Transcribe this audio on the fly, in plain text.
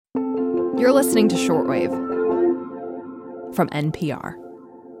You're listening to Shortwave from NPR.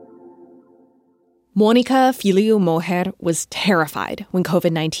 Monica Filiu Moher was terrified when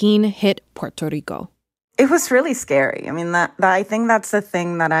COVID-19 hit Puerto Rico. It was really scary. I mean, I think that's the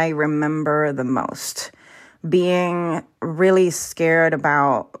thing that I remember the most. Being really scared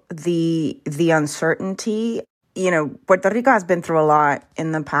about the uncertainty. You know, Puerto Rico has been through a lot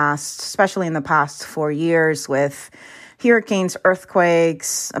in the past, especially in the past 4 years with hurricanes,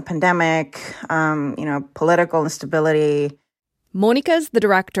 earthquakes, a pandemic, political instability. Monica's the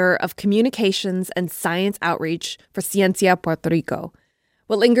director of communications and science outreach for Ciencia Puerto Rico.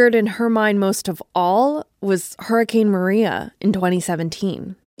 What lingered in her mind most of all was Hurricane Maria in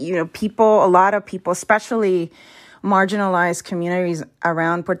 2017. You know, a lot of people, especially marginalized communities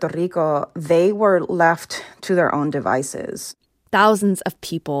around Puerto Rico, they were left to their own devices. Thousands of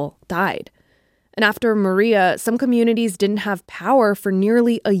people died. And after Maria, some communities didn't have power for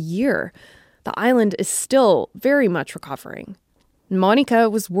nearly a year. The island is still very much recovering. Monica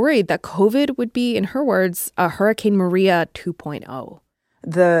was worried that COVID would be, in her words, a Hurricane Maria 2.0.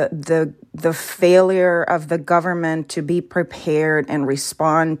 The failure of the government to be prepared and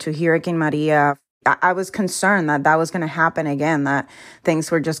respond to Hurricane Maria, I was concerned that was going to happen again, that things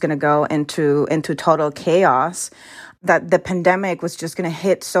were just going to go into total chaos, that the pandemic was just going to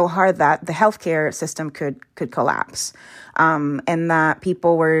hit so hard that the healthcare system could collapse, and that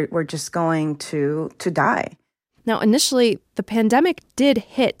people were just going to die. Now, initially, the pandemic did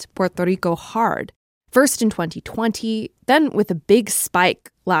hit Puerto Rico hard. First in 2020, then with a big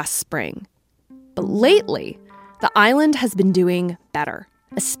spike last spring. But lately, the island has been doing better,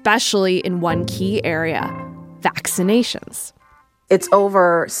 especially in one key area, vaccinations. It's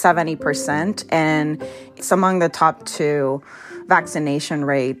over 70%, and it's among the top 2 vaccination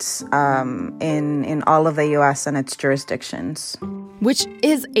rates in all of the U.S. and its jurisdictions. Which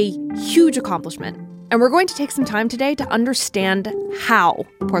is a huge accomplishment. And we're going to take some time today to understand how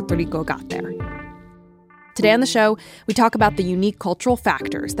Puerto Rico got there. Today on the show, we talk about the unique cultural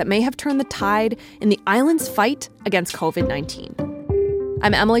factors that may have turned the tide in the island's fight against COVID-19.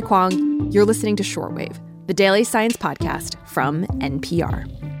 I'm Emily Kwong. You're listening to Shortwave, the daily science podcast from NPR.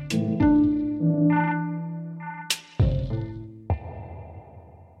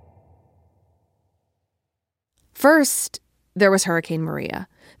 First, there was Hurricane Maria.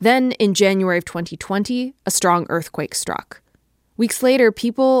 Then, in January of 2020, a strong earthquake struck. Weeks later,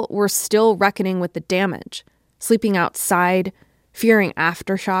 people were still reckoning with the damage, sleeping outside, fearing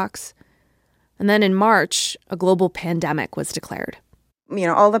aftershocks. And then in March, a global pandemic was declared. You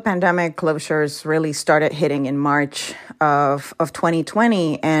know, all the pandemic closures really started hitting in March of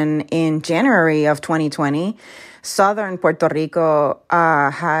 2020. And in January of 2020, southern Puerto Rico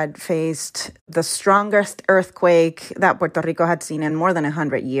had faced the strongest earthquake that Puerto Rico had seen in more than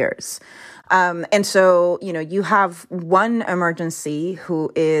 100 years. And so, you know, you have one emergency who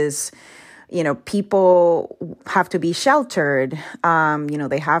is, you know, people have to be sheltered.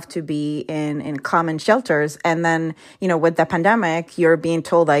 They have to be in common shelters. And then, you know, with the pandemic, you're being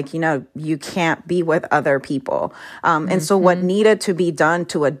told, like, you know, you can't be with other people. And so what needed to be done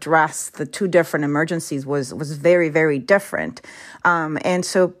to address the 2 different emergencies was very, very different. And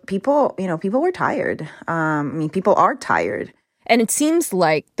so people were tired. People are tired. And it seems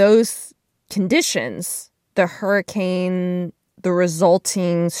like those conditions, the hurricane, the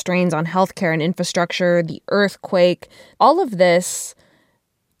resulting strains on healthcare and infrastructure, the earthquake, all of this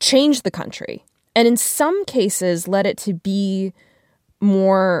changed the country. And in some cases led it to be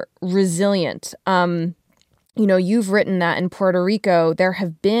more resilient. You've written that in Puerto Rico, there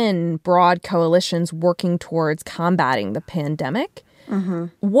have been broad coalitions working towards combating the pandemic. Mm-hmm.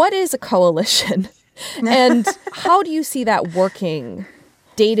 What is a coalition? And how do you see that working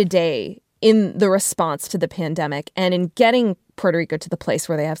day to day in the response to the pandemic and in getting Puerto Rico to the place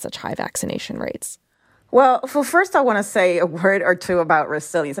where they have such high vaccination rates? Well, first, I want to say a word or two about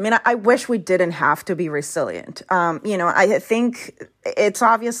resilience. I mean, I wish we didn't have to be resilient. I think it's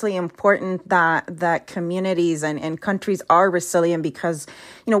obviously important that communities and countries are resilient because,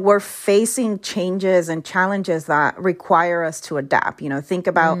 you know, we're facing changes and challenges that require us to adapt. You know, think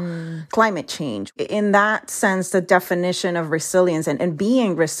about climate change. In that sense, the definition of resilience and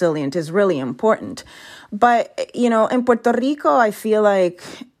being resilient is really important. But, you know, in Puerto Rico, I feel like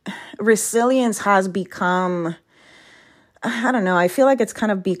resilience has become, I feel like it's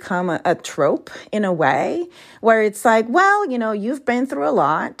kind of become a trope in a way where it's like, well, you know, you've been through a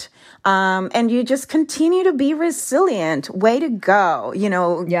lot and you just continue to be resilient. Way to go.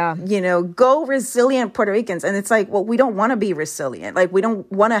 Go resilient Puerto Ricans. And it's like, well, we don't want to be resilient. Like, we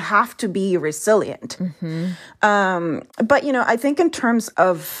don't want to have to be resilient. Mm-hmm. But, you know, I think in terms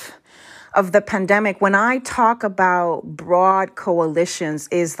of of the pandemic, when I talk about broad coalitions,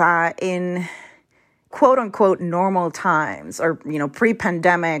 is that in quote unquote normal times, or,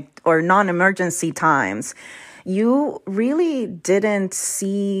 pre-pandemic or non-emergency times, you really didn't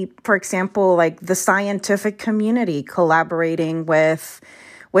see, for example, like the scientific community collaborating with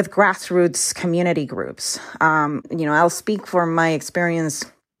grassroots community groups. I'll speak from my experience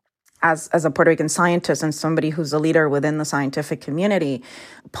as a Puerto Rican scientist and somebody who's a leader within the scientific community,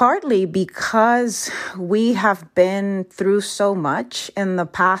 partly because we have been through so much in the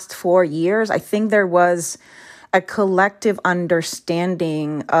past 4 years. I think there was a collective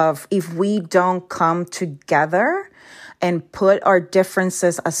understanding of, if we don't come together and put our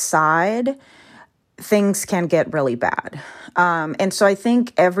differences aside, things can get really bad. And so I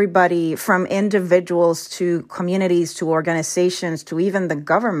think everybody, from individuals to communities to organizations to even the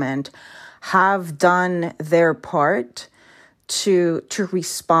government, have done their part to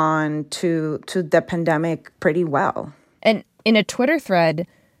respond to the pandemic pretty well. And in a Twitter thread,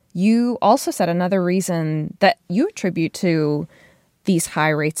 you also said another reason that you attribute to these high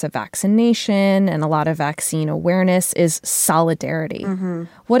rates of vaccination and a lot of vaccine awareness is solidarity. Mm-hmm.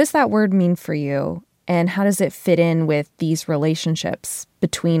 What does that word mean for you? And how does it fit in with these relationships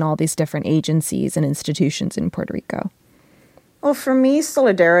between all these different agencies and institutions in Puerto Rico? Well, for me,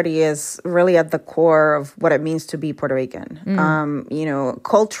 solidarity is really at the core of what it means to be Puerto Rican.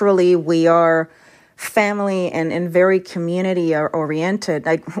 Culturally, we are family and very community oriented.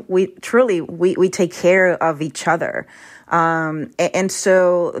 Like we take care of each other. And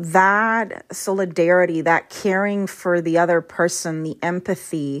so that solidarity, that caring for the other person, the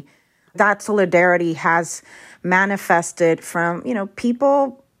empathy, that solidarity has manifested from,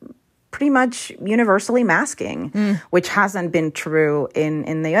 people pretty much universally masking, which hasn't been true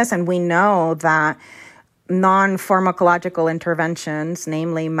in the U.S. And we know that non-pharmacological interventions,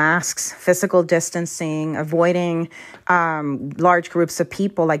 namely masks, physical distancing, avoiding large groups of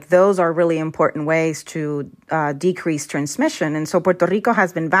people, like those are really important ways to decrease transmission. And so Puerto Rico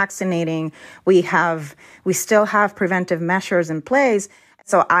has been vaccinating. We still have preventive measures in place.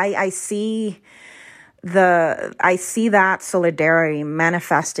 So I see that solidarity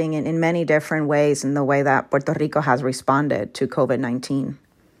manifesting in many different ways in the way that Puerto Rico has responded to COVID-19.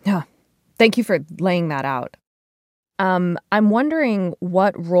 Yeah. Thank you for laying that out. I'm wondering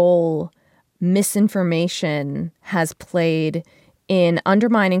what role misinformation has played in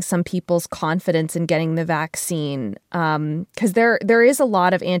undermining some people's confidence in getting the vaccine. Because there is a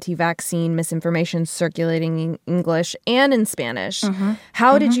lot of anti-vaccine misinformation circulating in English and in Spanish. Mm-hmm.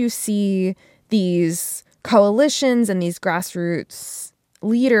 How did you see these coalitions and these grassroots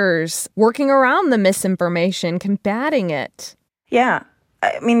leaders working around the misinformation, combating it? Yeah.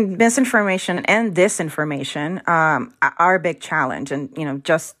 I mean, misinformation and disinformation are a big challenge. And,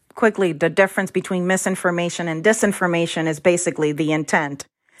 just quickly, the difference between misinformation and disinformation is basically the intent.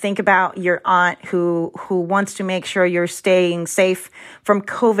 Think about your aunt who wants to make sure you're staying safe from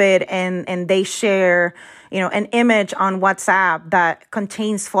COVID and they share, an image on WhatsApp that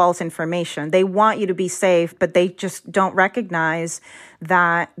contains false information. They want you to be safe, but they just don't recognize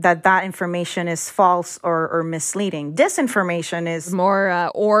that information is false or misleading. Disinformation is more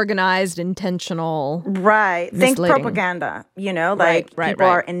organized, intentional. Right. Misleading. Think propaganda, people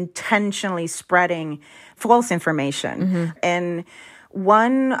are intentionally spreading false information. Mm-hmm. And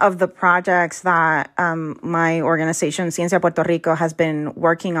one of the projects that my organization, Ciencia Puerto Rico, has been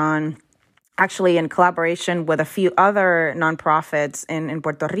working on, actually in collaboration with a few other nonprofits in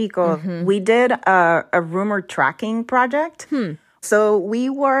Puerto Rico, we did a rumor tracking project. So we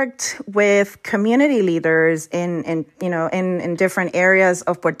worked with community leaders in different areas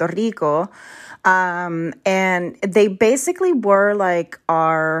of Puerto Rico. And they basically were like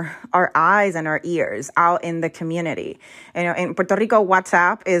our eyes and our ears out in the community. In Puerto Rico,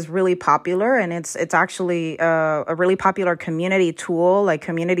 WhatsApp is really popular, and it's actually a really popular community tool. Like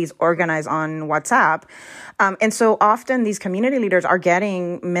communities organize on WhatsApp. And so often these community leaders are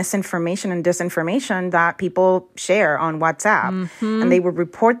getting misinformation and disinformation that people share on WhatsApp, and they would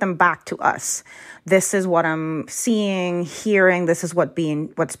report them back to us. This is what I'm seeing, hearing. This is what's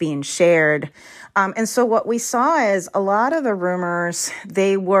being shared. And so what we saw is a lot of the rumors,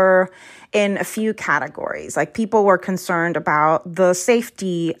 they were in a few categories. Like people were concerned about the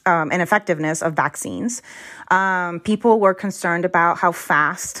safety and effectiveness of vaccines. People were concerned about how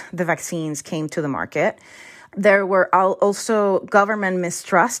fast the vaccines came to the market. There were also government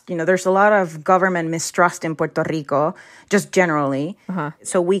mistrust. There's a lot of government mistrust in Puerto Rico, just generally.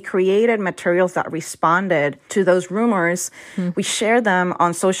 So we created materials that responded to those rumors. We share them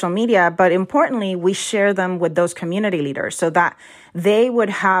on social media, but importantly, we share them with those community leaders so that they would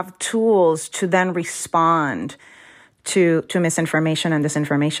have tools to then respond to misinformation and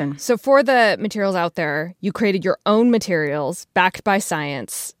disinformation. So for the materials out there, you created your own materials backed by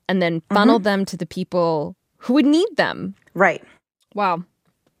science and then funneled them to the people who would need them. Right. Wow.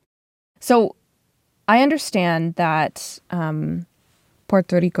 So I understand that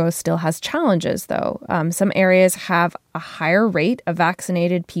Puerto Rico still has challenges, though. Some areas have a higher rate of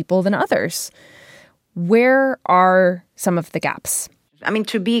vaccinated people than others. Where are some of the gaps? I mean,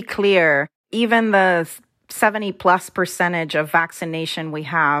 to be clear, even the 70+% of vaccination we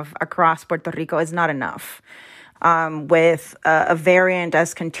have across Puerto Rico is not enough. With a variant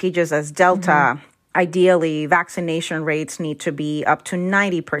as contagious as Delta, ideally, vaccination rates need to be up to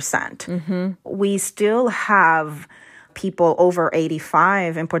 90%. We still have people over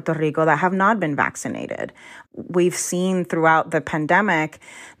 85 in Puerto Rico that have not been vaccinated. We've seen throughout the pandemic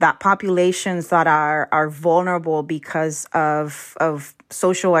that populations that are vulnerable because of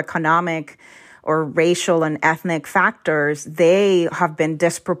socioeconomic or racial and ethnic factors, they have been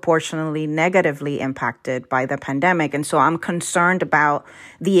disproportionately negatively impacted by the pandemic. And so I'm concerned about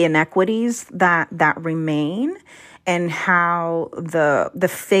the inequities that remain and how the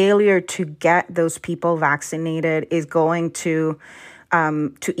failure to get those people vaccinated is going to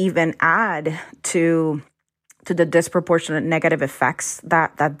even add to the disproportionate negative effects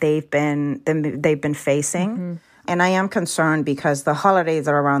that they've been facing. And I am concerned because the holidays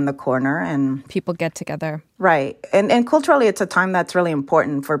are around the corner and people get together. Right. And culturally, it's a time that's really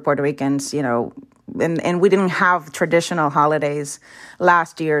important for Puerto Ricans, and we didn't have traditional holidays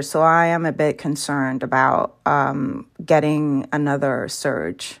last year. So I am a bit concerned about getting another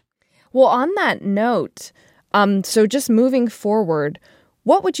surge. Well, on that note, so just moving forward,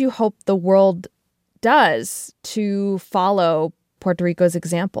 what would you hope the world does to follow Puerto Rico's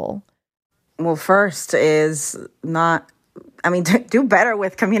example? Well, first is do better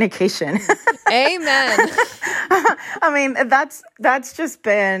with communication. Amen. I mean, that's just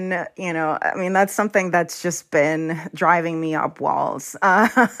been, that's something that's just been driving me up walls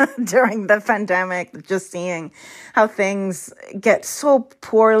during the pandemic, just seeing how things get so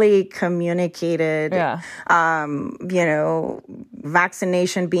poorly communicated. Yeah.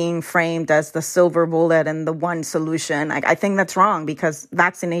 Vaccination being framed as the silver bullet and the one solution. I think that's wrong because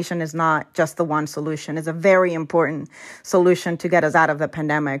vaccination is not just the one solution. It's a very important solution to get us out of the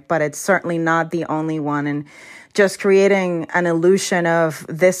pandemic, but it's certainly not the only one. And just creating an illusion of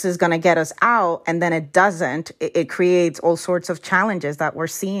this is going to get us out and then it doesn't, it creates all sorts of challenges that we're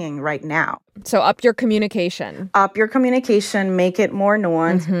seeing right now. So up your communication. Make it more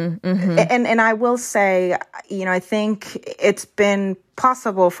nuanced. And I will say, I think it's been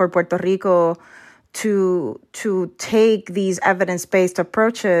possible for Puerto Rico to take these evidence-based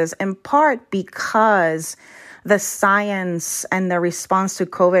approaches in part because the science and the response to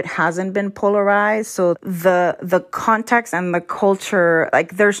COVID hasn't been polarized. So the context and the culture,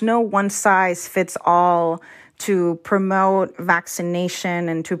 there's no one size fits all to promote vaccination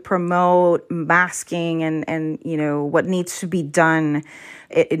and to promote masking and what needs to be done.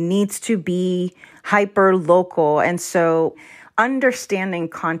 It needs to be hyper local. And so understanding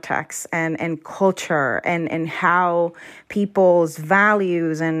context and culture and how people's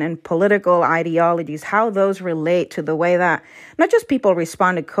values and political ideologies, how those relate to the way that not just people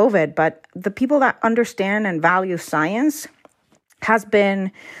respond to COVID, but the people that understand and value science has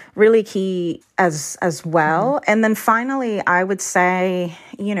been really key as well. And then finally, I would say,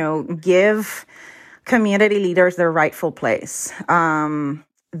 give community leaders their rightful place.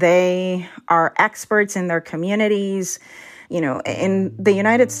 They are experts in their communities. In the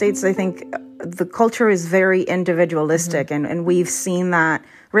United States, I think the culture is very individualistic, and we've seen that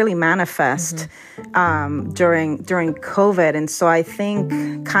really manifest during COVID. And so I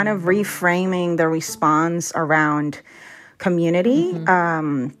think kind of reframing the response around community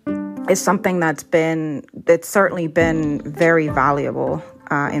is something that's certainly been very valuable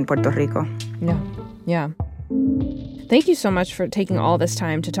in Puerto Rico. Yeah. Thank you so much for taking all this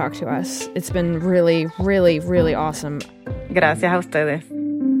time to talk to us. It's been really, really, really awesome. Gracias a ustedes.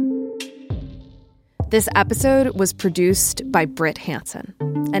 This episode was produced by Britt Hansen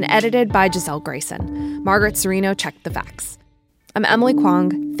and edited by Giselle Grayson. Margaret Serino checked the facts. I'm Emily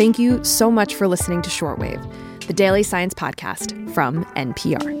Kwong. Thank you so much for listening to Shortwave, the daily science podcast from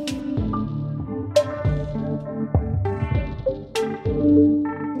NPR.